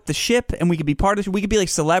wake up the ship and we could be part of. We could be like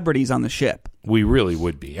celebrities on the ship. We really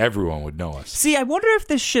would be. Everyone would know us. See, I wonder if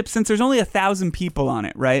this ship, since there's only 1,000 people on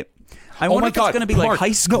it, right? I wonder if it's going to be like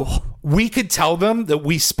high school. No, we could tell them that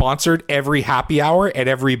we sponsored every happy hour at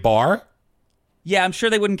every bar. Yeah, I'm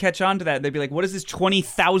sure they wouldn't catch on to that. They'd be like, what is this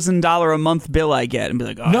 $20,000 a month bill I get? And be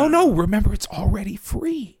like, oh. No, remember, it's already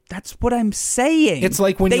free. That's what I'm saying. It's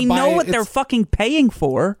like when they know what they're fucking paying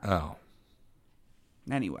for. Oh.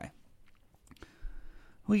 Anyway.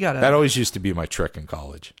 We got That always used to be my trick in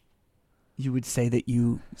college. You would say that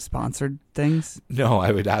you sponsored things? No,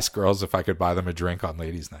 I would ask girls if I could buy them a drink on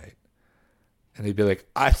ladies' night. And they'd be like,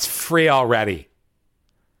 it's free already.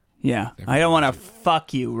 Yeah, I don't want to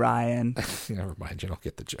fuck you, Ryan. Never mind, you don't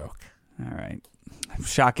get the joke. All right.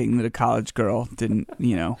 Shocking that a college girl didn't,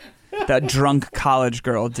 that drunk college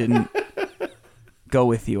girl didn't go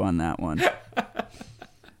with you on that one.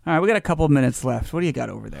 All right, we got a couple of minutes left. What do you got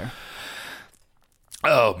over there?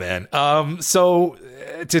 Oh, man. So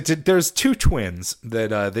there's two twins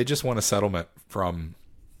that they just won a settlement from,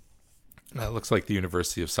 it looks like the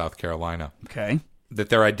University of South Carolina. Okay. That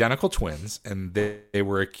they're identical twins, and they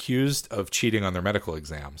were accused of cheating on their medical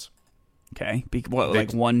exams. Okay.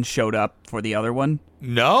 Like one showed up for the other one?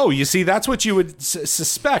 No. You see, that's what you would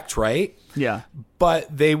suspect, right? Yeah.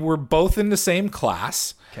 But they were both in the same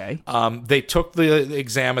class. Okay. They took the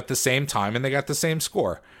exam at the same time, and they got the same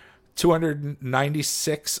score.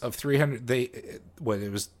 296 of 300.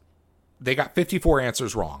 They got 54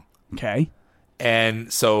 answers wrong. Okay.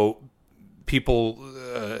 And so people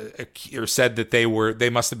said that they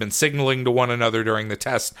must have been signaling to one another during the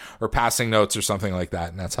test or passing notes or something like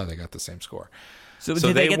that, and that's how they got the same score. So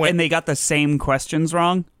they got the same questions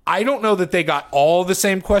wrong? I don't know that they got all the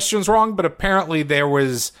same questions wrong, but apparently there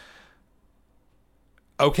was.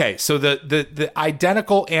 Okay, so the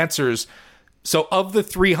identical answers. So of the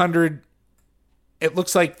 300, it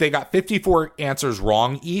looks like they got 54 answers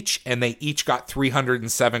wrong each, and they each got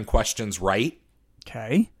 307 questions right.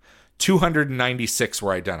 Okay. 296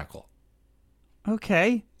 were identical.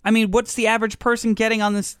 Okay. I mean, what's the average person getting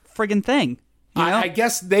on this friggin' thing? I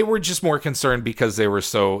guess they were just more concerned because their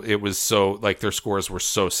scores were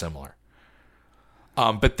so similar.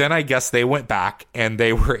 But then I guess they went back and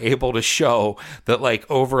they were able to show that, like,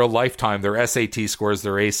 over a lifetime, their SAT scores,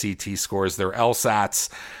 their ACT scores, their LSATs,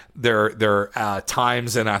 their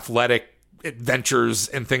times in athletic adventures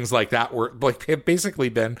and things like that were, like, have basically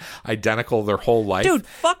been identical their whole life. Dude,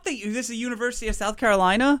 fuck this is the University of South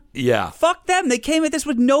Carolina? Yeah. Fuck them. They came at this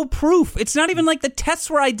with no proof. It's not even like the tests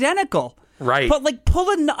were identical. Right. But, like,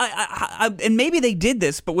 and maybe they did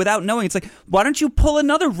this, but without knowing. It's like, why don't you pull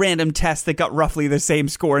another random test that got roughly the same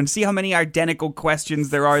score and see how many identical questions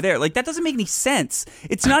there are there? Like, that doesn't make any sense.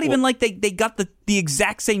 It's not even like they got the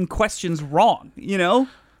exact same questions wrong, you know?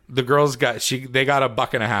 The girls got they got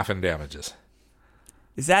 $1.50 in damages.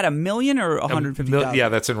 Is that $1 million or 150,000? Yeah,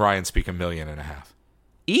 that's in Ryan speak, $1.5 million.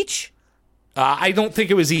 Each? I don't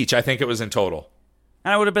think it was each. I think it was in total.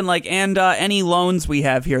 And I would have been like, and any loans we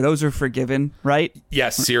have here, those are forgiven, right?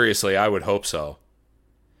 Yes, seriously, I would hope so.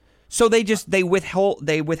 So they withheld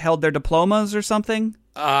their diplomas or something?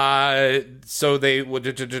 So they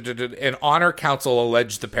would. An honor council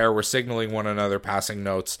alleged the pair were signaling one another, passing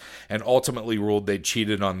notes, and ultimately ruled they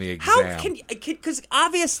cheated on the exam. How can? Because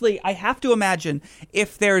obviously, I have to imagine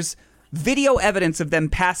if there's video evidence of them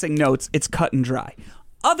passing notes, it's cut and dry.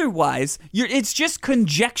 Otherwise, it's just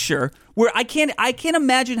conjecture. Where I can't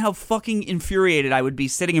imagine how fucking infuriated I would be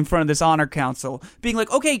sitting in front of this honor council, being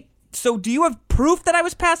like, okay, so do you have proof that I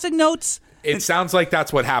was passing notes? It sounds like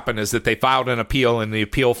that's what happened, is that they filed an appeal and the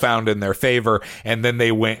appeal found in their favor, and then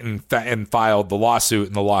they went and filed the lawsuit,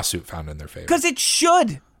 and the lawsuit found in their favor. Because it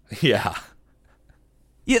should. Yeah.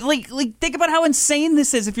 Yeah, like think about how insane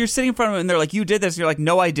this is. If you're sitting in front of them and they're like, you did this, and you're like,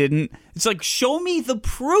 no, I didn't. It's like, show me the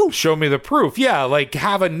proof. Show me the proof. Yeah, like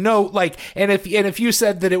have a note. Like, and if you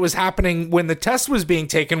said that it was happening when the test was being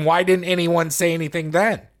taken, why didn't anyone say anything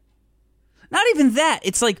then? Not even that.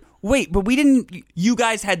 It's like, wait, but we didn't. You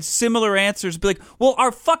guys had similar answers. Be like, well,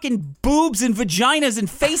 our fucking boobs and vaginas and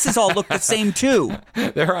faces all look the same too.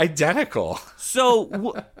 They're identical.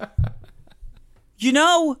 So,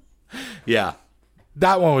 Yeah.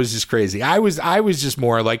 That one was just crazy. I was just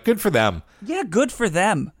more like, good for them. Yeah, good for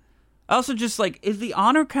them. Also, just like, is the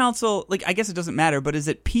honor council, like, I guess it doesn't matter, but is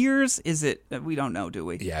it peers? Is it, we don't know, do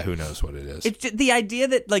we? Yeah, who knows what it is. It's just the idea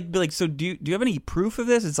that, like, be like, so do you have any proof of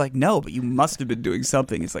this? It's like, no, but you must have been doing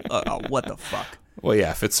something. It's like, oh, what the fuck? Well,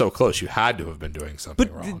 yeah, if it's so close, you had to have been doing something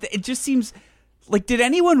wrong. But it just seems, like, did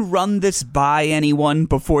anyone run this by anyone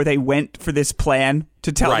before they went for this plan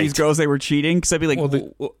to tell these girls they were cheating? Because I'd be like,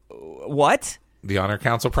 what? The honor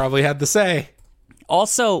council probably had to say.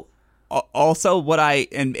 Also, what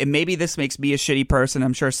and maybe this makes me a shitty person.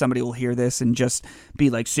 I'm sure somebody will hear this and just be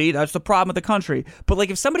like, see, that's the problem with the country. But like,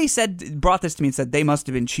 if somebody brought this to me and said they must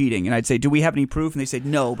have been cheating, and I'd say, do we have any proof? And they said,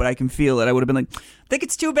 no, but I can feel it. I would have been like, think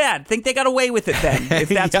it's too bad. Think they got away with it then, if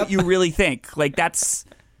that's what you really think. Like,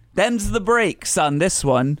 them's the breaks on this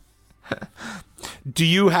one. Do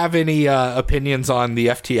you have any opinions on the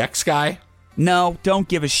FTX guy? No, don't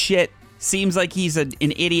give a shit. Seems like he's an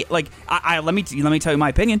idiot. Like, let me tell you my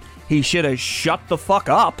opinion. He should have shut the fuck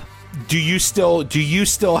up. Do you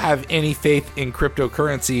still have any faith in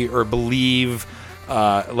cryptocurrency, or believe?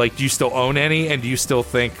 Do you still own any? And do you still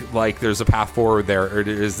think like there's a path forward there, or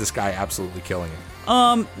is this guy absolutely killing it?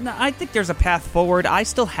 No, I think there's a path forward. I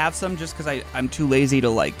still have some just because I'm too lazy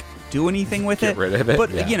to like do anything with Get rid of it.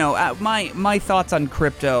 But yeah. My thoughts on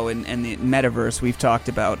crypto and the metaverse we've talked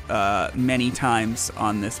about many times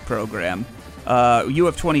on this program. You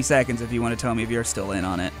have 20 seconds if you want to tell me if you're still in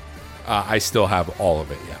on it. I still have all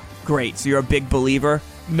of it. Yeah. Great. So you're a big believer.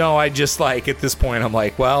 No, I just like at this point I'm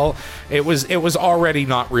like, well, it was already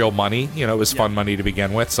not real money. It was fun money to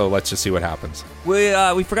begin with. So let's just see what happens.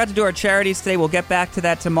 We forgot to do our charities today. We'll get back to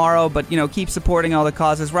that tomorrow. But keep supporting all the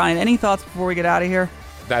causes. Ryan, any thoughts before we get out of here?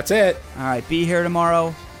 That's it. All right. Be here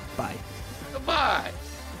tomorrow. Bye. Goodbye.